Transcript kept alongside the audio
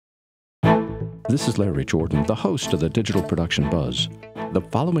This is Larry Jordan, the host of the Digital Production Buzz. The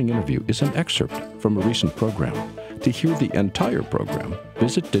following interview is an excerpt from a recent program. To hear the entire program,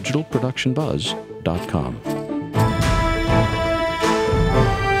 visit digitalproductionbuzz.com.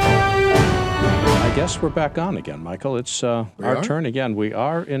 I guess we're back on again, Michael. It's our turn again. We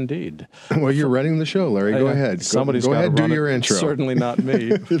are indeed. Well, you're running the show, Larry. Go ahead. Somebody's go ahead, do your intro. Certainly not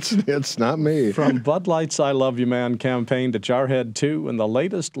me. It's not me. From Bud Light's I Love You Man campaign to JarHead 2 and the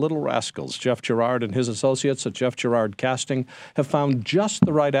latest Little Rascals, Jeff Gerrard and his associates at Jeff Gerrard Casting have found just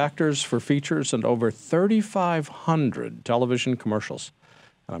the right actors for features and over 3,500 television commercials.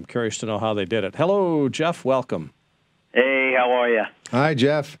 And I'm curious to know how they did it. Hello, Jeff. Welcome. Hey, how are you? Hi,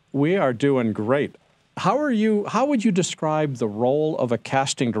 Jeff. We are doing great. How would you describe the role of a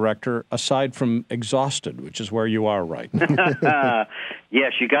casting director aside from exhausted, which is where you are right now?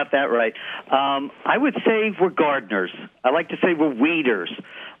 Yes, you got that right. I would say we're gardeners. I like to say we're weeders.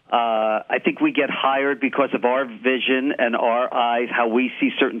 I think we get hired because of our vision and our eyes, how we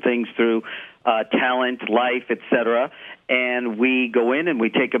see certain things through talent, life, etc. And we go in and we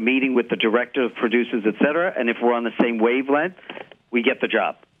take a meeting with the director, producers, etc. And if we're on the same wavelength, we get the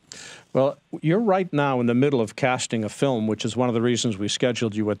job. Well, you're right now in the middle of casting a film, which is one of the reasons we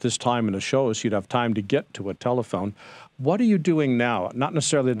scheduled you at this time in the show, so you'd have time to get to a telephone. What are you doing now? Not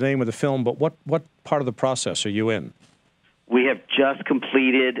necessarily the name of the film, but what part of the process are you in? We have just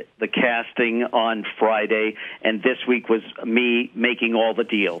completed the casting on Friday, and this week was me making all the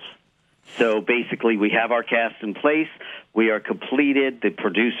deals. So basically, we have our cast in place. We are completed. The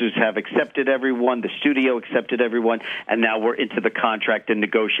producers have accepted everyone. The studio accepted everyone. And now we're into the contract and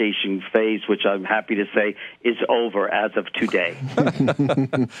negotiation phase, which I'm happy to say is over as of today.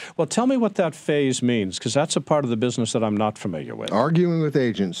 Well, tell me what that phase means, because that's a part of the business that I'm not familiar with. Arguing with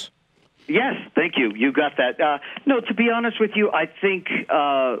agents. Yes, thank you. You got that. No, to be honest with you, I think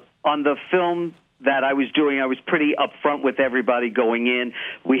on the film that I was doing, I was pretty upfront with everybody going in.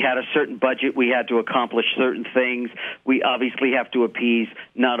 We had a certain budget. We had to accomplish certain things. We obviously have to appease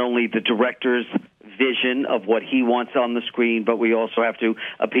not only the director's vision of what he wants on the screen, but we also have to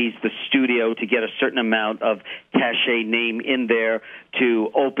appease the studio to get a certain amount of cachet name in there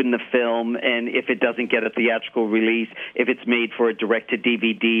to open the film. And if it doesn't get a theatrical release, if it's made for a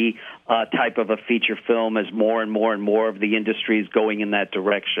direct-to-DVD type of a feature film, as more and more and more of the industry is going in that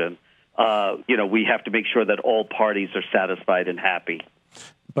direction, we have to make sure that all parties are satisfied and happy.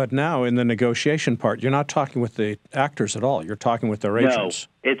 But now, in the negotiation part, you're not talking with the actors at all. You're talking with their agents.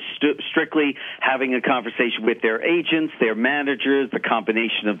 No, it's strictly having a conversation with their agents, their managers, the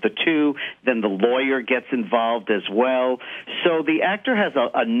combination of the two. Then the lawyer gets involved as well. So the actor has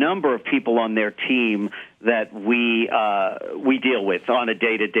a number of people on their team that we deal with on a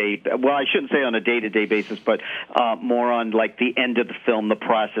day-to-day. Well, I shouldn't say on a day-to-day basis, but more on like the end of the film, the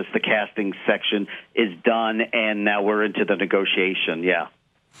process, the casting section is done, and now we're into the negotiation. Yeah.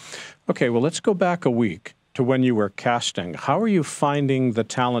 Okay, well, let's go back a week to when you were casting. How are you finding the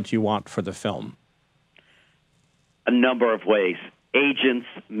talent you want for the film? A number of ways. Agents,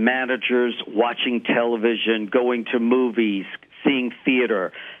 managers, watching television, going to movies, seeing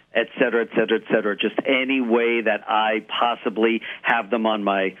theater, et cetera, et cetera, et cetera. Just any way that I possibly have them on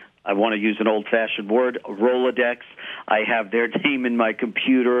my, I want to use an old-fashioned word, Rolodex. I have their name in my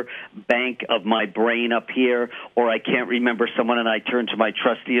computer bank of my brain up here, or I can't remember someone, and I turn to my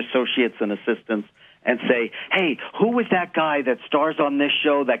trusty associates and assistants and say, hey, who was that guy that stars on this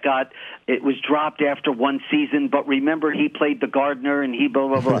show that it was dropped after one season, but remember he played the gardener and he blah,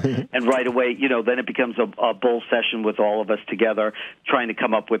 blah, blah. And right away, then it becomes a bull session with all of us together, trying to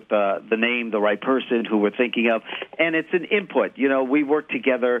come up with the name, the right person who we're thinking of. And it's an input. We work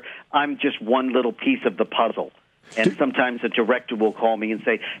together. I'm just one little piece of the puzzle. And sometimes a director will call me and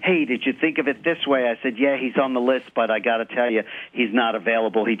say, hey, did you think of it this way? I said, yeah, he's on the list, but I got to tell you, he's not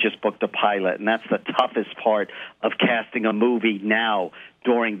available. He just booked a pilot. And that's the toughest part of casting a movie now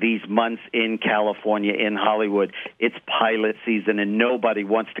during these months in California, in Hollywood. It's pilot season, and nobody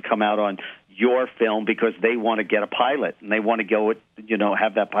wants to come out on your film because they want to get a pilot, and they want to go,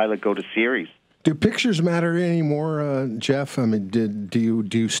 have that pilot go to series. Do pictures matter anymore, Jeff? I mean, do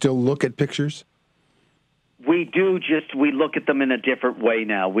you still look at pictures? We do, we look at them in a different way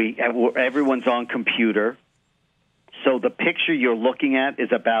now. Everyone's on computer. So the picture you're looking at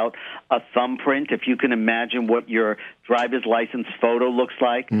is about a thumbprint. If you can imagine what your driver's license photo looks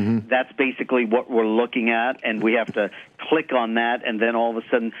like, that's basically what we're looking at, and we have to click on that, and then all of a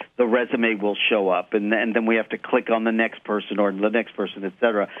sudden the resume will show up, and then we have to click on the next person or the next person, et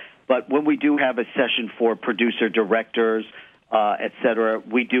cetera. But when we do have a session for producer, directors, et cetera,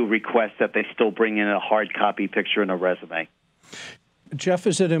 we do request that they still bring in a hard copy picture and a resume. Jeff,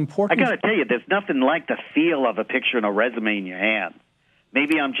 is it important? I got to tell you, there's nothing like the feel of a picture and a resume in your hand.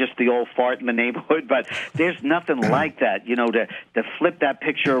 Maybe I'm just the old fart in the neighborhood, but there's nothing like that, you know, to flip that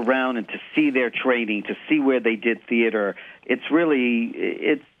picture around and to see their training, to see where they did theater. It's really,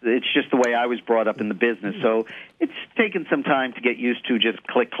 it's just the way I was brought up in the business. So it's taken some time to get used to just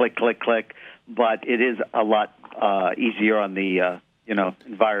click, click, click, click, but it is a lot easier on the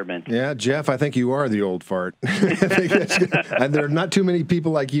environment. Yeah, Jeff, I think you are the old fart. I think that's good. And there are not too many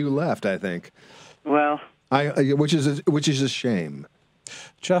people like you left, I think. Well, which is a shame.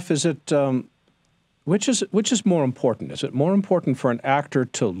 Jeff, is it which is more important? Is it more important for an actor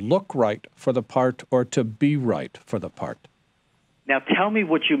to look right for the part or to be right for the part? Now, tell me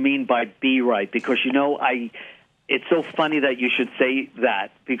what you mean by be right, because it's so funny that you should say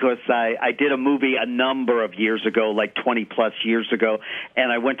that, because I did a movie a number of years ago, like 20-plus years ago, and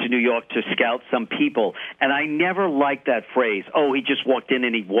I went to New York to scout some people, and I never liked that phrase, oh, he just walked in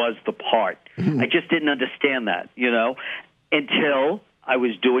and he was the part. I just didn't understand that, until I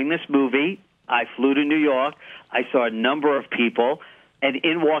was doing this movie. I flew to New York. I saw a number of people, and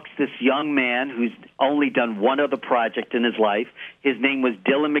in walks this young man who's only done one other project in his life. His name was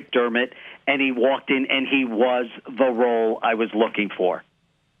Dylan McDermott, and he walked in, and he was the role I was looking for.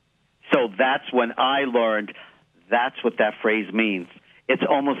 So that's when I learned that's what that phrase means. It's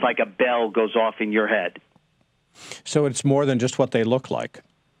almost like a bell goes off in your head. So it's more than just what they look like.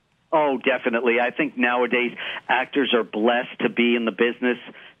 Oh, definitely. I think nowadays actors are blessed to be in the business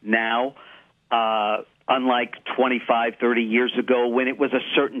now, unlike 25, 30 years ago when it was a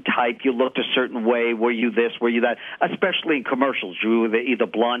certain type. You looked a certain way. Were you this? Were you that? Especially in commercials. You were either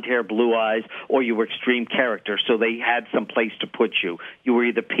blonde hair, blue eyes, or you were extreme character, so they had some place to put you. You were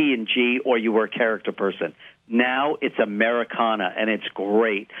either P and G or you were a character person. Now it's Americana, and it's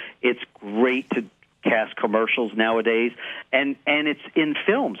great. It's great to cast commercials nowadays, and it's in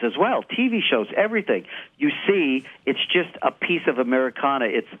films as well, TV shows, everything. You see, it's just a piece of Americana.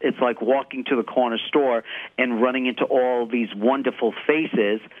 It's like walking to the corner store and running into all these wonderful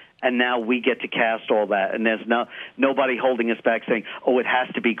faces, and now we get to cast all that, and there's nobody holding us back saying, oh, it has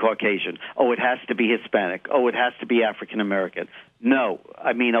to be Caucasian, oh, it has to be Hispanic, oh, it has to be African American. No,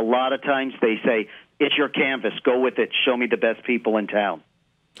 I mean, a lot of times they say, it's your canvas, go with it, show me the best people in town.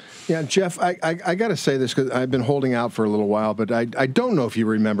 Yeah, Jeff, I got to say this because I've been holding out for a little while, but I don't know if you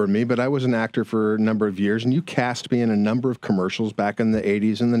remember me, but I was an actor for a number of years, and you cast me in a number of commercials back in the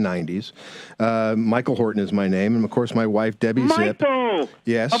 80s and the 90s. Michael Horton is my name, and of course my wife, Debbie Zip. Michael!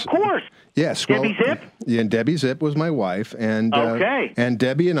 Yes. Of course. Yes. Debbie Zip? Yeah, Debbie Zip was my wife, and okay. And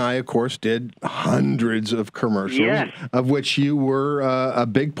Debbie and I, of course, did hundreds of commercials, yes, of which you were a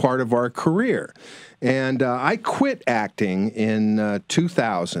big part of our career. And I quit acting in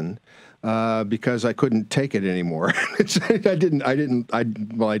 2000 because I couldn't take it anymore. I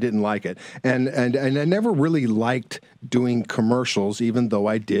didn't like it, and I never really liked doing commercials, even though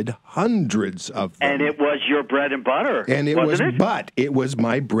I did hundreds of them. And it was your bread and butter, and it was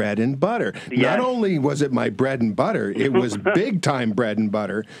my bread and butter. Yes. Not only was it my bread and butter, it was big time bread and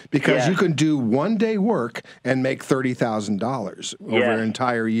butter, because you can do one day work and make $30,000 over an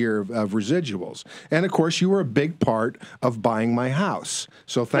entire year of residuals. And of course, you were a big part of buying my house.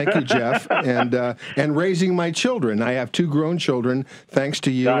 So thank you, Jeff, and raising my children. I have 2 grown children, thanks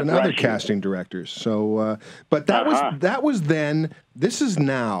to you and other casting directors. So, but that was then. This is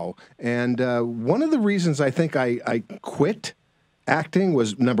now, and one of the reasons I think I quit acting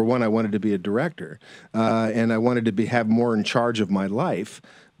was, number one, I wanted to be a director, and I wanted to have more in charge of my life.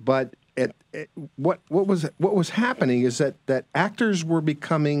 But what was happening is that actors were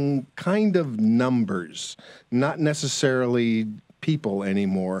becoming kind of numbers, not necessarily people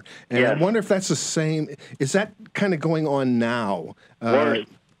anymore. And I wonder if that's the same. Is that kind of going on now? How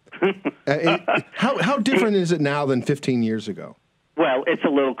different is it now than 15 years ago? Well, it's a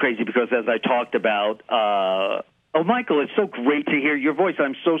little crazy because, as I talked about, oh, Michael, it's so great to hear your voice.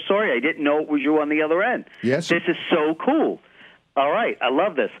 I'm so sorry. I didn't know it was you on the other end. Yes. This is so cool. All right. I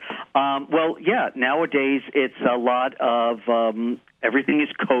love this. Well, yeah, nowadays it's a lot of everything is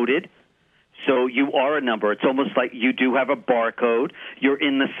coded. So you are a number. It's almost like you do have a barcode. You're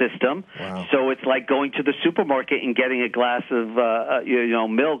in the system. Wow. So it's like going to the supermarket and getting a glass of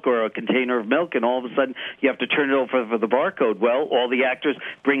milk or a container of milk, and all of a sudden you have to turn it over for the barcode. Well, all the actors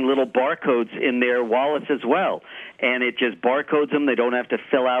bring little barcodes in their wallets as well, and it just barcodes them. They don't have to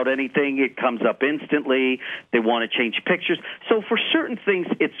fill out anything. It comes up instantly. They want to change pictures. So for certain things,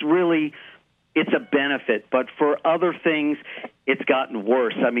 it's a benefit, but for other things, it's gotten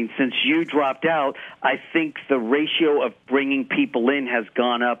worse. I mean, since you dropped out, I think the ratio of bringing people in has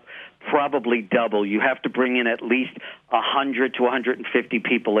gone up probably double. You have to bring in at least 100 to 150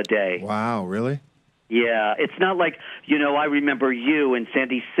 people a day. Wow, really? Yeah, it's not like, you know, I remember you and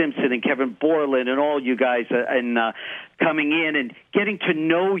Sandy Simpson and Kevin Borland and all you guys coming in and getting to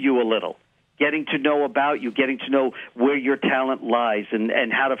know you a little, getting to know about you, getting to know where your talent lies and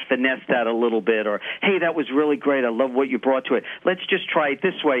how to finesse that a little bit. Or, hey, that was really great. I love what you brought to it. Let's just try it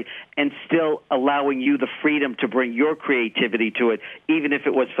this way, and still allowing you the freedom to bring your creativity to it, even if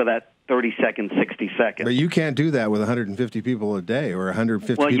it was for that 30 seconds, 60 seconds. But you can't do that with 150 people a day or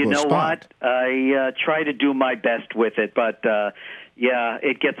 150 well, people you know a spot. what? I try to do my best with it, but, yeah,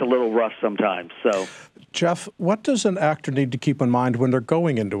 it gets a little rough sometimes. So, Jeff, what does an actor need to keep in mind when they're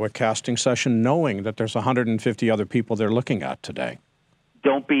going into a casting session knowing that there's 150 other people they're looking at today?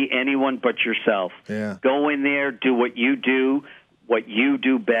 Don't be anyone but yourself. Yeah. Go in there, do what you do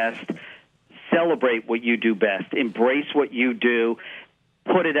best, celebrate what you do best, embrace what you do,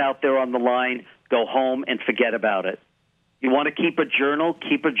 put it out there on the line, go home and forget about it. You want to keep a journal,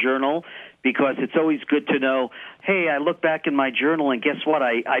 because it's always good to know, hey, I look back in my journal and guess what?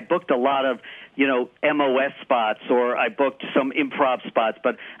 I booked a lot of, you know, MOS spots, or I booked some improv spots,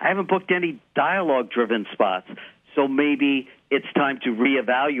 but I haven't booked any dialogue-driven spots. So maybe it's time to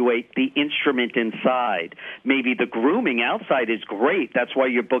reevaluate the instrument inside. Maybe the grooming outside is great. That's why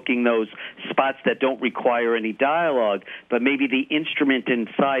you're booking those spots that don't require any dialogue. But maybe the instrument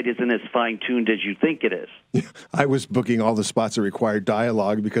inside isn't as fine-tuned as you think it is. I was booking all the spots that required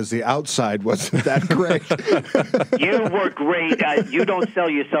dialogue because the outside wasn't that great. You were great. You don't sell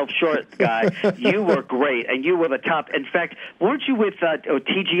yourself short, guy. You were great, and you were the top. In fact, weren't you with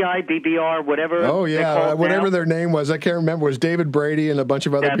TGI, BBR, whatever? Oh, yeah, whatever now? Their name was. I can't remember. It was David Brady and a bunch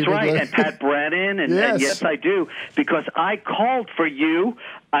of other people. That's right, and Pat Brannon, and yes. And yes, I do, because I called for you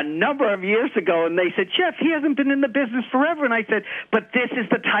a number of years ago, and they said, Jeff, he hasn't been in the business forever. And I said, but this is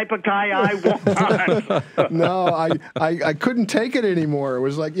the type of guy I want. No, I couldn't take it anymore. It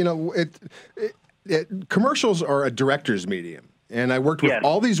was like, you know, commercials are a director's medium. And I worked with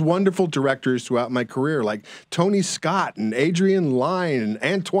all these wonderful directors throughout my career, like Tony Scott and Adrian Lyne and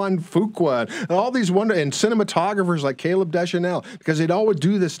Antoine Fuqua, and all these and cinematographers like Caleb Deschanel, because they'd always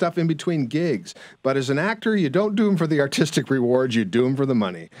do this stuff in between gigs. But as an actor, you don't do them for the artistic rewards; you do them for the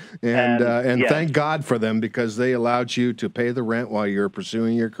money. And thank God for them, because they allowed you to pay the rent while you're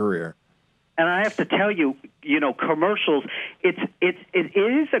pursuing your career. And I have to tell you, you know, commercials, it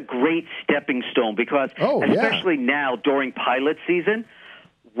is a great stepping stone, because especially now during pilot season,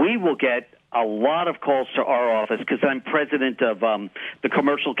 we will get a lot of calls to our office, because I'm president of the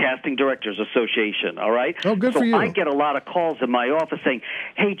Commercial Casting Directors Association, all right? Oh, good for you. So I get a lot of calls in my office saying,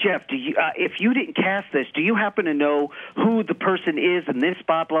 hey, Jeff, do you, if you didn't cast this, do you happen to know who the person is in this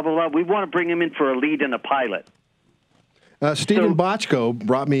spot, blah, blah, blah? We want to bring him in for a lead in a pilot. Stephen Bochco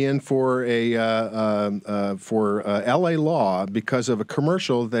brought me in for L.A. Law because of a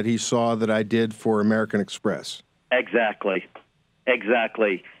commercial that he saw that I did for American Express. Exactly.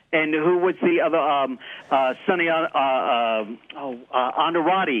 And who was the other? Sonny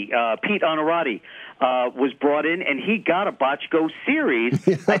Onorati, Pete Onorati, was brought in, and he got a Bochco series.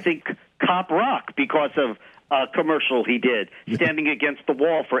 Yeah. I think Cop Rock, because of a commercial he did, standing against the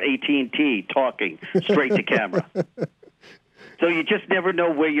wall for AT&T, talking straight to camera. So you just never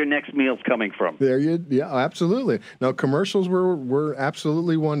know where your next meal's coming from. Yeah, absolutely. No, commercials were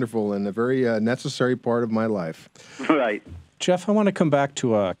absolutely wonderful and a very necessary part of my life. Right. Jeff, I want to come back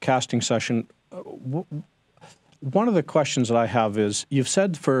to a casting session. One of the questions that I have is, you've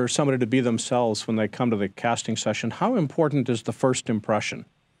said for somebody to be themselves when they come to the casting session. How important is the first impression?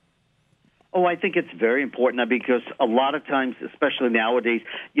 Oh, I think it's very important, because a lot of times, especially nowadays,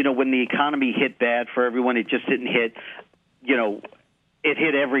 you know, when the economy hit bad for everyone, it just didn't hit, you know, it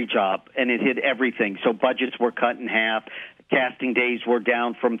hit every job and it hit everything. So budgets were cut in half. Casting days were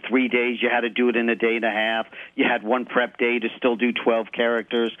down from 3 days. You had to do it in a day and a half. You had one prep day to still do 12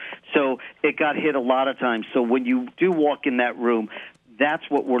 characters. So it got hit a lot of times. So when you do walk in that room, that's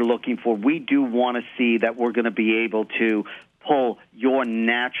what we're looking for. We do want to see that we're going to be able to pull your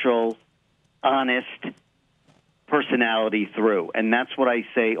natural, honest personality through. And that's what I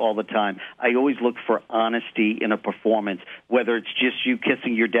say all the time. I always look for honesty in a performance, whether it's just you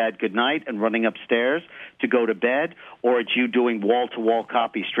kissing your dad goodnight and running upstairs to go to bed, or it's you doing wall-to-wall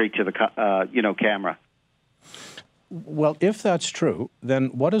copy straight to the camera. Well, if that's true, then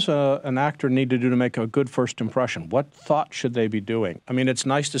what does an actor need to do to make a good first impression? What thought should they be doing? I mean, it's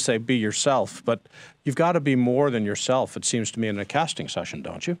nice to say be yourself, but you've got to be more than yourself, it seems to me, in a casting session,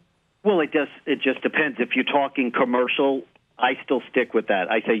 don't you? Well, it just depends. If you're talking commercial, I still stick with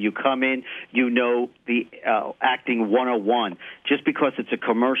that. I say you come in, you know the acting 101. Just because it's a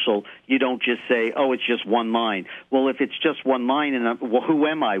commercial, you don't just say, oh, it's just one line. Well, if it's just one line, and well, who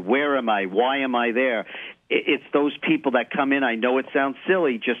am I? Where am I? Why am I there? It's those people that come in. I know it sounds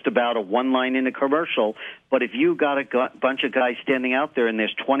silly, just about a one line in a commercial, but if you got a bunch of guys standing out there and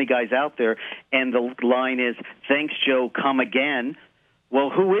there's 20 guys out there and the line is, thanks, Joe, come again, well,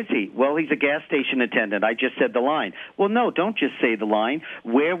 who is he? Well, he's a gas station attendant. I just said the line. Well, no, don't just say the line.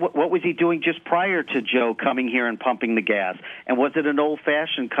 What was he doing just prior to Joe coming here and pumping the gas? And was it an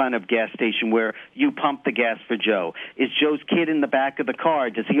old-fashioned kind of gas station where you pump the gas for Joe? Is Joe's kid in the back of the car?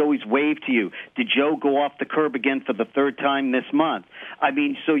 Does he always wave to you? Did Joe go off the curb again for the third time this month? I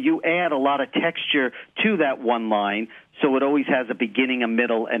mean, so you add a lot of texture to that one line, so it always has a beginning, a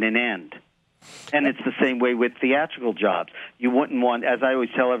middle, and an end. And it's the same way with theatrical jobs. You wouldn't want, as I always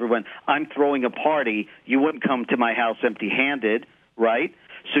tell everyone, I'm throwing a party. You wouldn't come to my house empty-handed, right?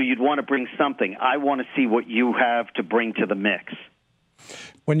 So you'd want to bring something. I want to see what you have to bring to the mix.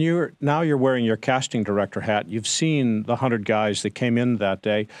 When you're wearing your casting director hat, you've seen the 100 guys that came in that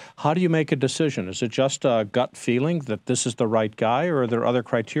day. How do you make a decision? Is it just a gut feeling that this is the right guy, or are there other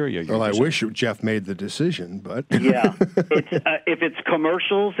criteria? Well, I wish Jeff made the decision, but yeah, if it's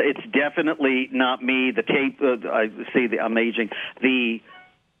commercials, it's definitely not me. The tape, I see the amazing the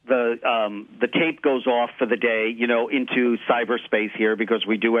tape goes off for the day, you know, into cyberspace here because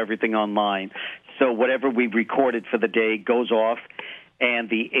we do everything online. So whatever we recorded for the day goes off.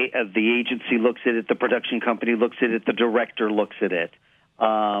 And the agency looks at it, the production company looks at it, the director looks at it.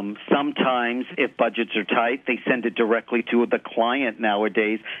 Sometimes, if budgets are tight, they send it directly to the client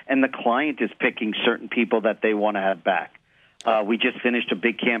nowadays, and the client is picking certain people that they want to have back. We just finished a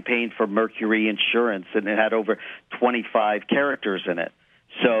big campaign for Mercury Insurance, and it had over 25 characters in it.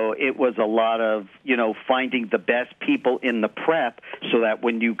 So it was a lot of, you know, finding the best people in the prep so that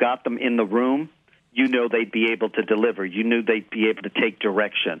when you got them in the room, you know they'd be able to deliver. You knew they'd be able to take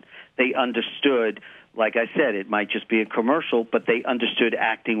direction. They understood, like I said, it might just be a commercial, but they understood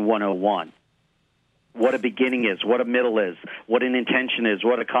acting 101. What a beginning is, what a middle is, what an intention is,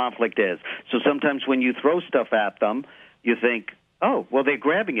 what a conflict is. So sometimes when you throw stuff at them, you think, oh, well, they're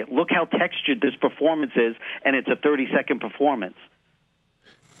grabbing it. Look how textured this performance is, and it's a 30-second performance.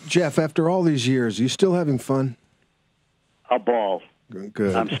 Jeff, after all these years, are you still having fun? A ball.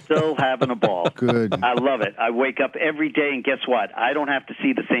 Good. I'm still having a ball. Good. I love it. I wake up every day, and guess what? I don't have to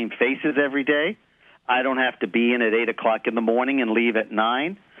see the same faces every day. I don't have to be in at 8 o'clock in the morning and leave at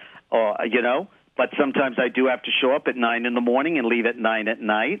 9, or, you know. But sometimes I do have to show up at 9 in the morning and leave at 9 at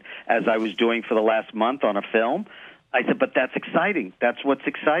night, as I was doing for the last month on a film. I said, but that's exciting. That's what's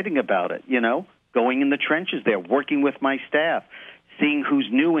exciting about it, you know, going in the trenches there, working with my staff, seeing who's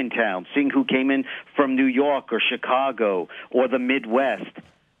new in town, seeing who came in from New York or Chicago or the Midwest.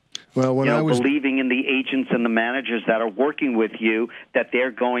 Well, when I was believing in the agents and the managers that are working with you, that they're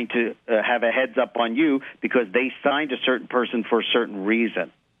going to have a heads up on you because they signed a certain person for a certain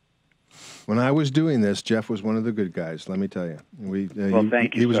reason. When I was doing this, Jeff was one of the good guys. Let me tell you. Well,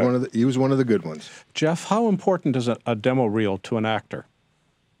 thank you. He was one of the good ones. Jeff, how important is a demo reel to an actor?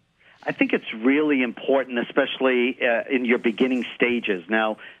 I think it's really important, especially in your beginning stages.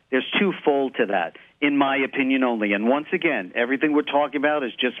 Now, there's twofold to that, in my opinion only. And once again, everything we're talking about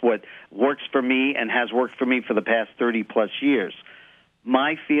is just what works for me and has worked for me for the past 30-plus years.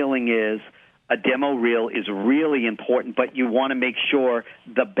 My feeling is a demo reel is really important, but you want to make sure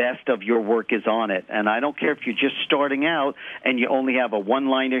the best of your work is on it. And I don't care if you're just starting out and you only have a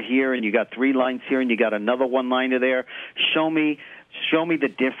one-liner here and you got 3 lines here and you got another one-liner there. Show me the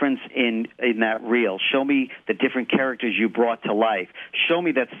difference in that reel. Show me the different characters you brought to life. Show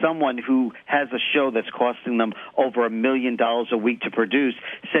me that someone who has a show that's costing them over $1 million a week to produce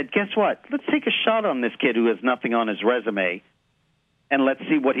said, guess what? Let's take a shot on this kid who has nothing on his resume, and let's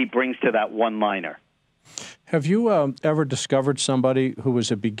see what he brings to that one-liner. Have you ever discovered somebody who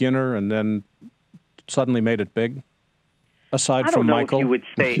was a beginner and then suddenly made it big, aside from Michael? I don't know if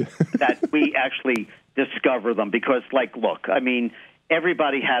you would say that we actually discover them because, like, look, I mean,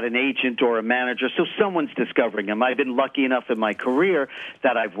 everybody had an agent or a manager, so someone's discovering them. I've been lucky enough in my career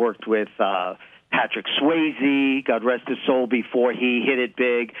that I've worked with Patrick Swayze, God rest his soul, before he hit it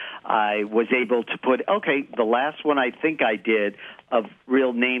big. I was able to put, the last one I think I did of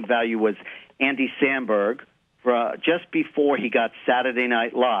real name value was Andy Samberg, just before he got Saturday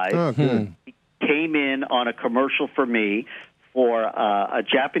Night Live. Oh, good. He came in on a commercial for me for a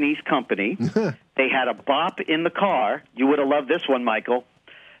Japanese company. They had a bop in the car. You would have loved this one, Michael.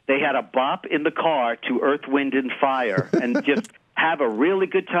 They had a bop in the car to Earth, Wind, and Fire and just have a really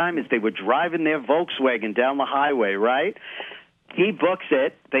good time as they were driving their Volkswagen down the highway, right? He books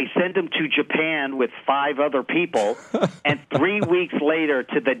it. They send him to Japan with 5 other people. And 3 weeks later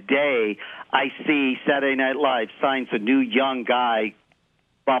to the day, I see Saturday Night Live signs a new young guy.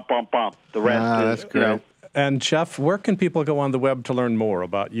 Bump, bump, bump. The rest is, that's great. you know. And, Jeff, where can people go on the web to learn more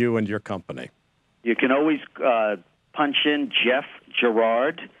about you and your company? You can always punch in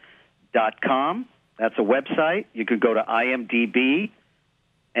jeffgerrard.com. That's a website. You could go to IMDb,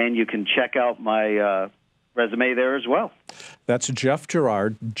 and you can check out my resume there as well. That's Jeff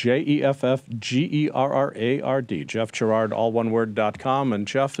Gerrard, JeffGerrard, Jeff Gerrard, all one word.com. And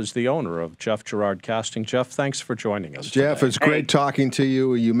Jeff is the owner of Jeff Gerrard Casting. Jeff, thanks for joining us Jeff, today. it's great talking to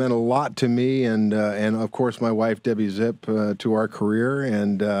you. You meant a lot to me and of course, my wife, Debbie Zip, to our career.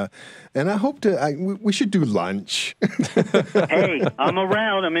 And I hope we should do lunch. Hey, I'm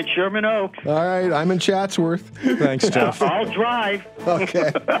around. I'm in Sherman Oaks. All right, I'm in Chatsworth. Thanks, Jeff. I'll drive.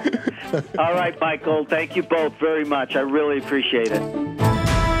 Okay. All right, Michael. Thank you both very much. I really appreciate it.